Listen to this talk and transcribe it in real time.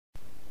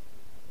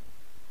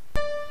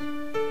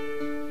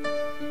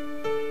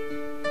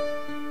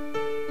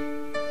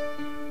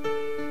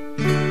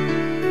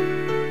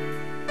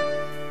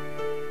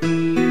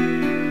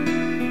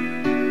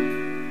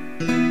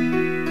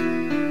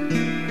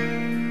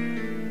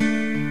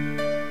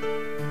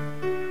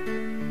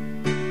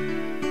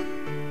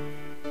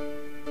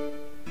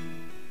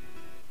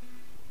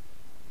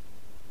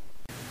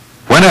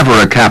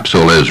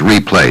capsule is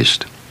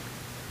replaced.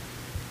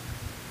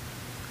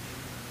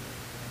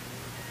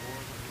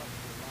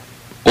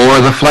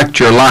 Or the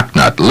flexure lock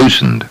nut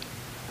loosened.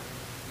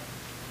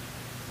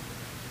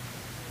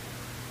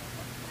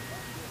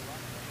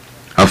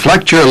 A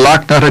flexure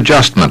lock nut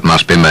adjustment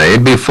must be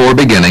made before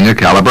beginning a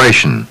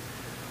calibration.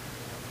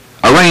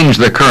 Arrange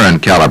the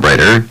current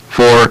calibrator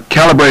for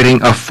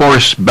calibrating a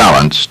force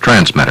balance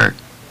transmitter.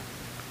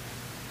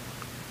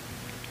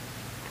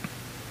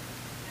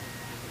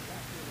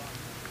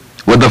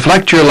 With the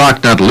flexure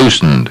lock nut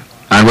loosened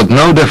and with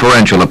no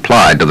differential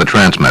applied to the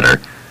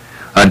transmitter,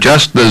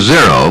 adjust the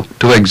zero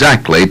to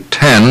exactly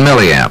 10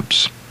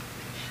 milliamps.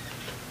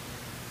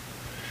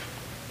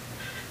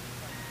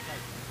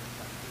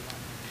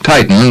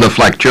 Tighten the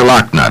flexure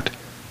lock nut.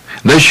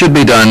 This should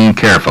be done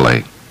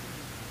carefully.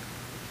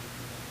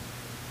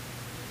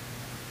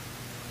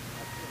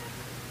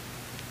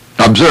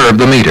 Observe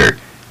the meter.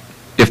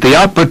 If the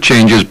output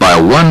changes by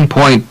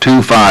 1.25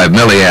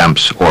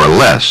 milliamps or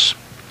less,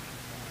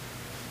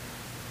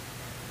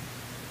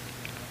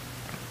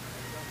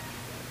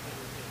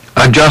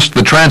 adjust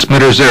the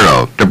transmitter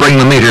zero to bring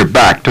the meter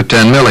back to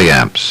 10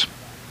 milliamps.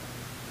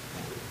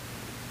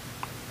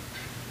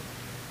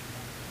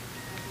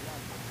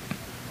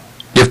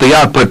 If the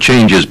output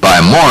changes by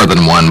more than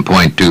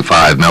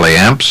 1.25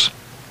 milliamps,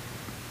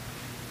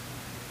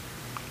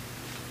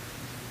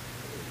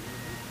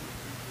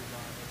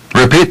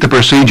 repeat the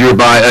procedure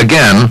by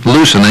again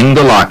loosening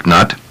the lock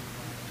nut,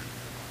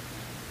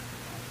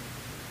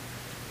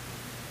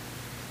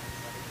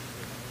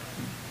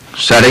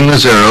 setting the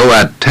zero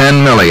at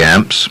 10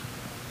 milliamps,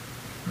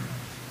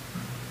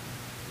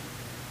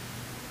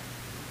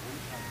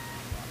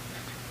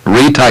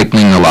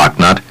 retightening the lock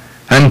nut,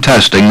 and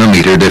testing the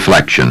meter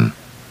deflection.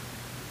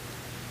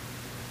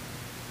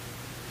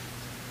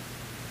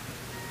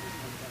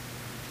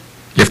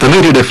 If the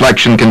meter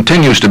deflection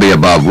continues to be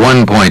above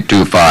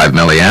 1.25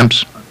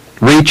 milliamps,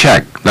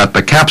 recheck that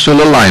the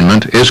capsule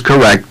alignment is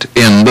correct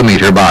in the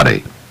meter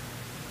body.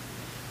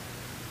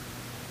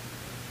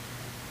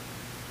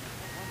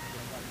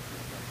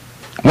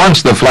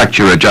 Once the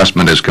flexure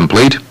adjustment is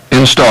complete,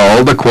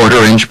 install the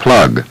 1/4 inch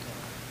plug.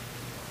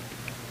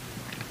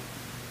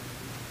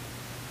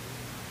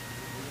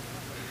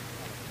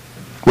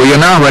 We are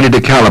now ready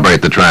to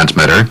calibrate the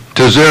transmitter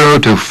to 0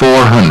 to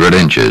 400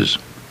 inches.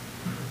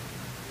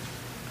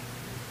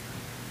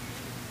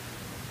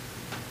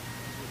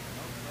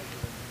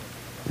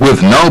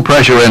 With no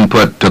pressure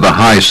input to the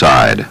high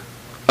side,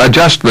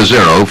 adjust the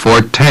zero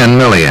for 10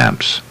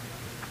 milliamps.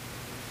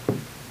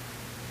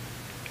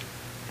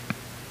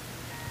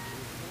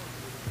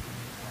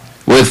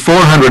 With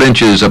 400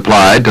 inches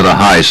applied to the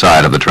high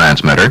side of the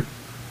transmitter,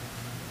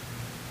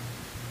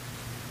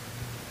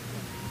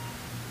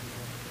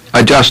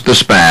 adjust the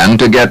span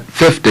to get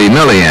 50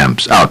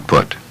 milliamps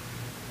output.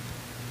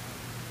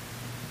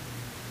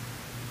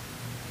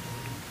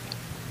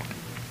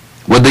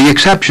 With the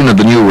exception of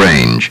the new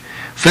range,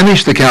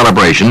 finish the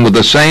calibration with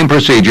the same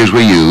procedures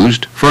we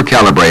used for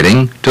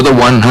calibrating to the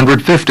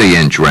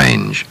 150-inch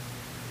range.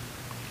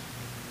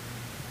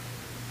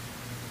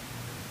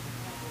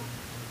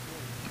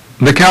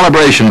 The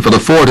calibration for the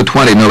 4 to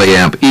 20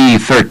 milliamp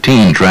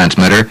E13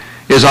 transmitter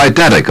is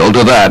identical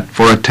to that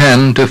for a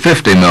 10 to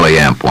 50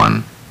 milliamp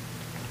one.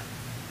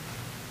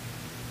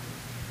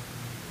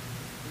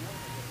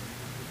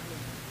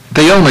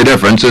 The only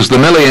difference is the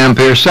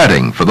milliampere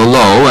setting for the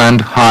low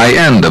and high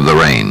end of the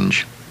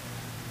range.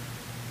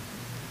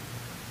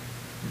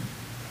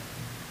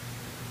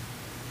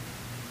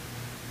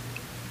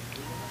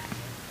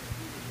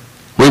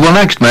 We will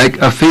next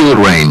make a field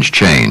range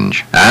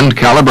change and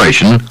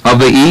calibration of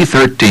the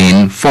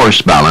E13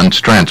 force balance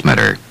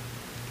transmitter.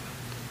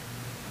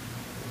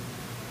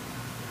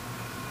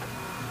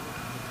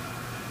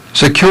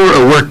 Secure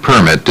a work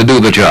permit to do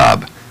the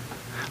job.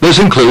 This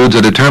includes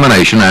a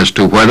determination as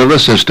to whether the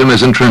system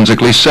is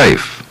intrinsically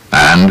safe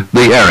and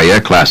the area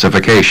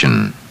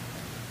classification.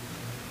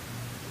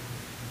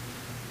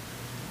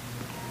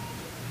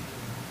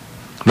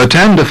 The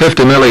 10 to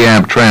 50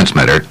 milliamp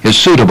transmitter is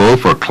suitable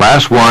for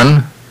Class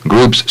 1,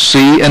 Groups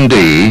C and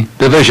D,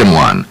 Division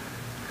 1,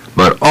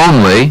 but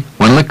only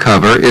when the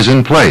cover is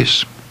in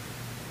place.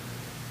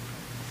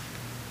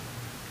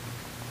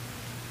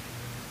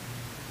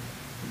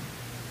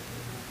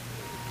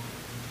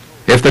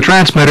 If the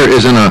transmitter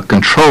is in a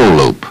control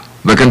loop,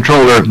 the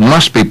controller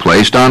must be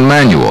placed on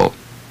manual.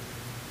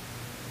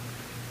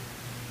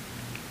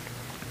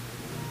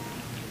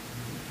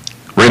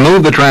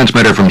 Remove the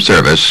transmitter from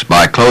service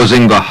by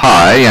closing the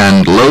high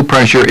and low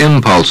pressure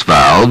impulse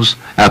valves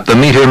at the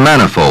meter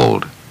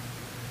manifold.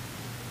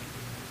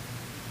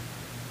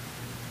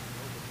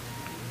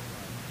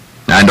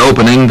 And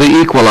opening the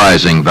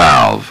equalizing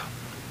valve.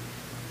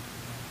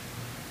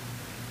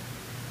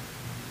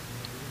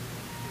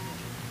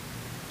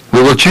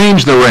 We will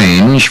change the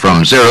range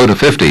from 0 to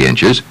 50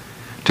 inches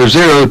to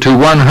 0 to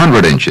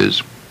 100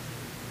 inches.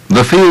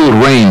 The field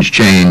range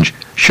change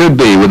should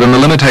be within the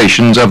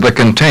limitations of the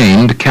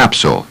contained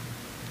capsule.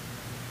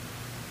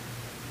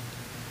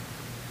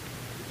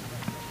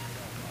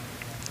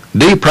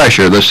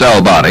 Depressure the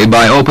cell body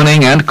by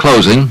opening and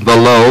closing the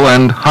low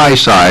and high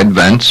side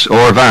vents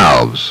or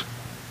valves.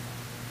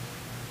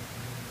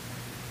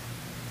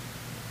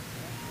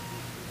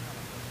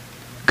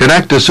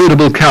 Connect a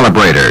suitable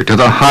calibrator to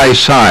the high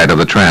side of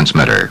the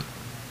transmitter.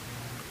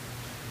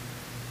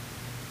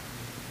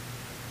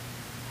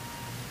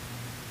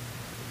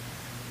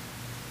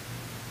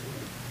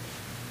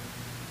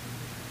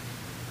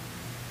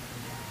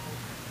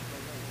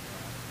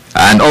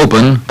 And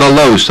open the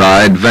low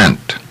side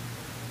vent.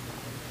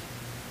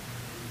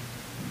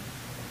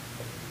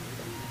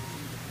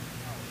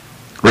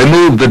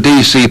 Remove the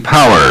DC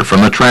power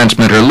from the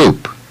transmitter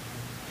loop.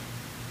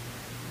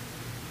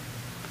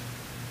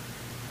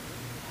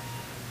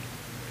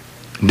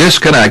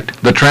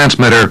 Disconnect the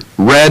transmitter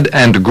red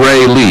and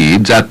gray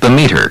leads at the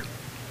meter.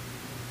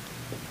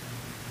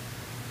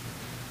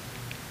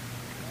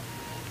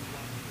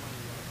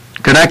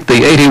 Connect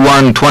the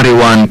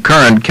 8121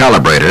 current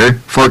calibrator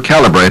for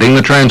calibrating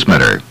the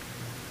transmitter.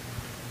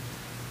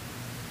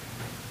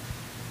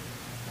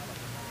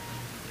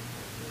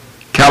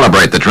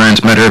 Calibrate the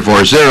transmitter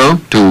for 0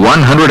 to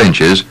 100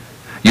 inches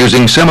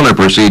using similar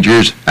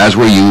procedures as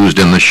were used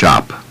in the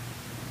shop.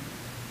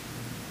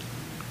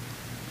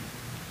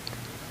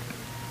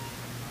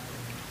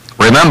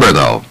 Remember,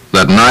 though,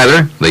 that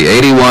neither the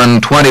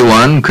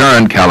 8121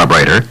 current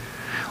calibrator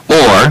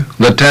or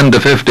the 10 to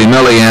 50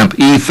 milliamp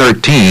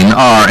E13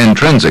 are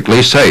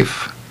intrinsically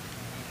safe.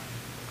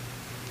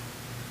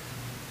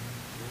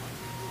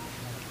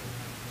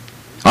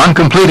 On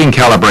completing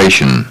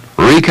calibration,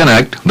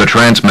 reconnect the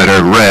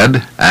transmitter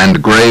red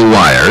and gray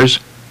wires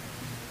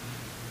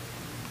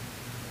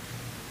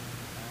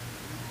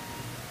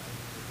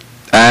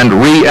and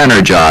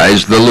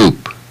re-energize the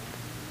loop.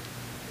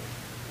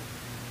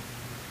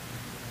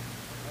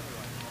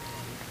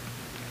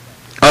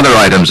 Other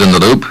items in the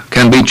loop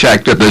can be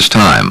checked at this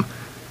time.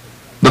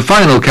 The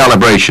final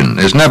calibration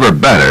is never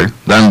better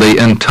than the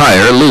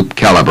entire loop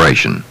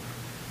calibration.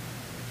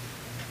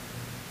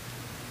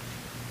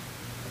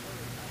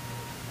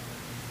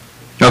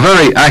 A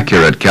very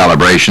accurate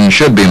calibration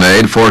should be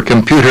made for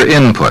computer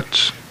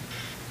inputs.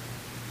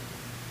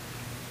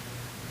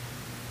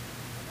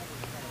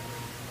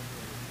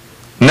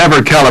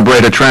 Never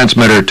calibrate a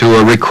transmitter to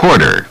a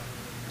recorder.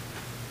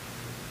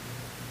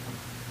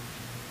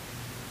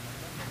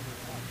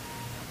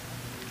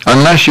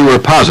 Unless you are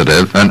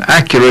positive an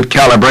accurate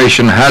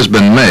calibration has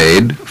been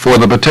made for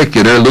the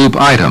particular loop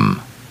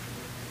item.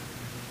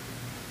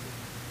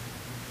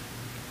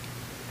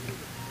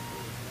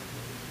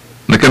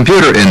 The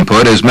computer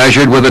input is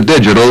measured with a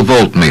digital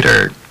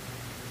voltmeter.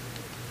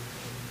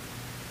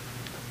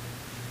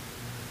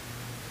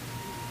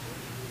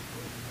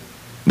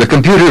 The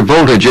computer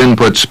voltage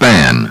input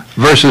span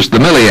versus the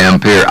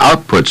milliampere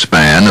output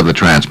span of the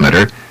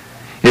transmitter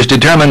is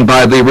determined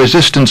by the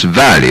resistance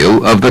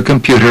value of the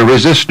computer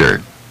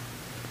resistor.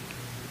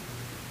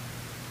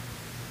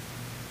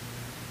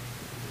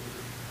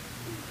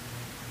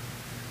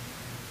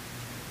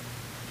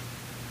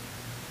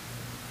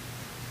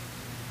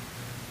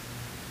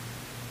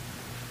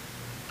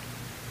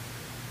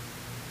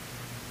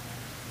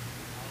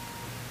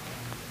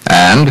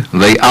 And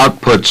the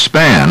output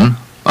span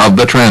of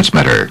the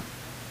transmitter.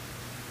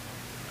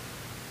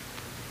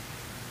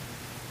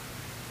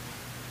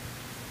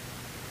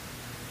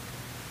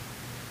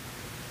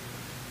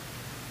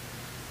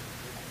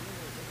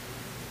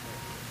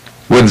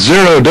 With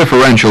zero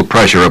differential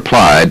pressure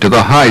applied to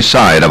the high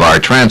side of our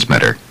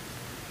transmitter,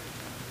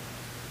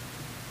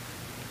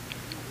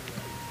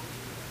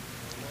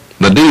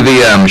 the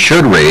DVM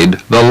should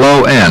read the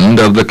low end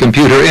of the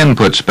computer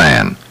input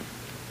span.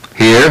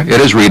 Here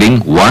it is reading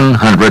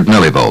 100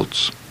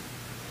 millivolts.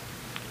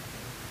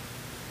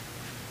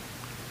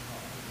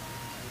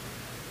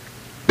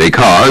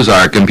 Because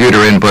our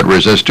computer input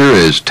resistor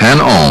is 10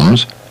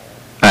 ohms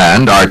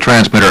and our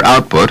transmitter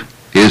output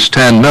is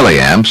 10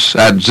 milliamps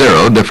at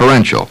zero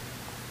differential.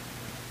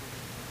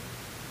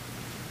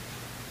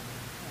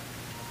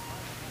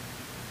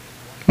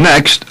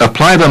 Next,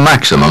 apply the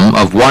maximum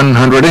of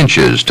 100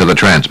 inches to the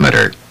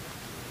transmitter.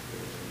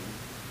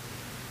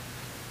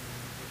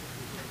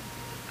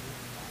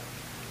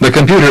 The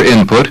computer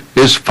input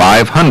is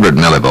 500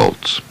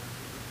 millivolts.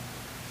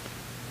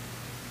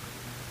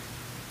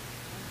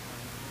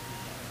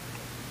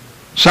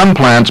 Some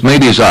plants may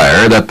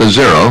desire that the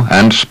zero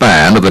and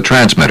span of the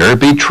transmitter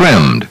be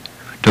trimmed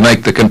to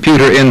make the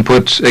computer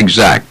inputs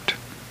exact.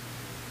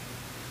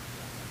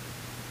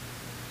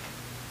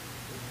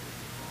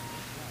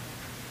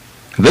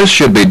 This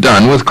should be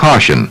done with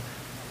caution.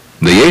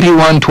 The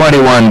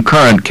 8121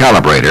 current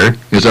calibrator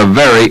is a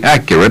very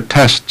accurate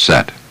test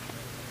set.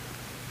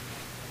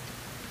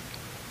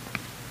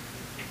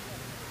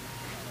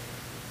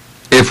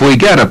 If we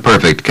get a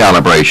perfect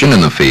calibration in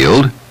the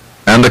field,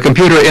 and the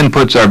computer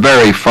inputs are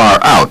very far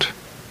out,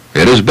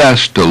 it is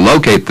best to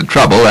locate the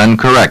trouble and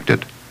correct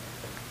it.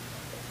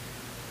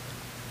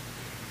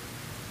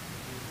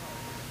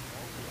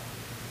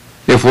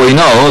 If we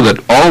know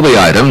that all the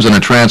items in a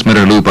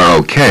transmitter loop are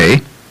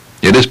okay,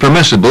 It is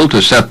permissible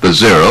to set the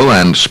zero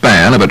and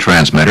span of a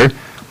transmitter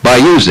by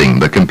using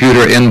the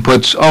computer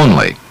inputs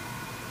only.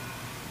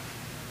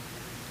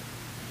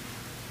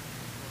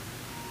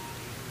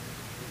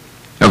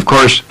 Of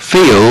course,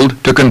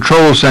 field to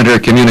control center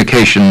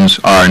communications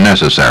are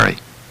necessary.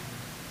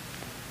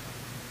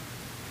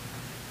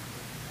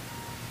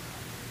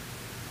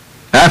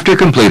 After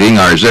completing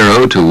our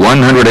 0 to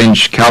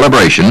 100-inch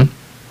calibration,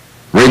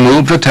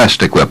 remove the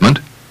test equipment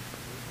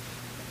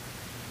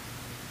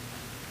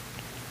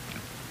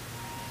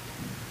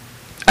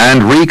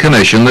and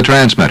recommission the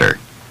transmitter.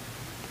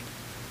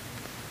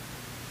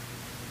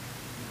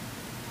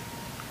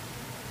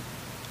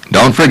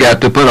 Don't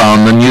forget to put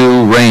on the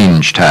new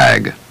range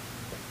tag.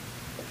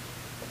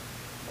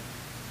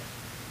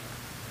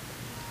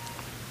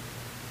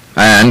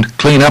 And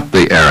clean up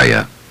the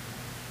area.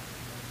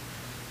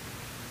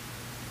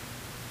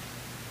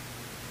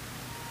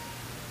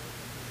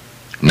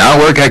 Now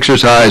work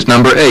exercise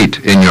number 8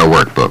 in your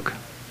workbook.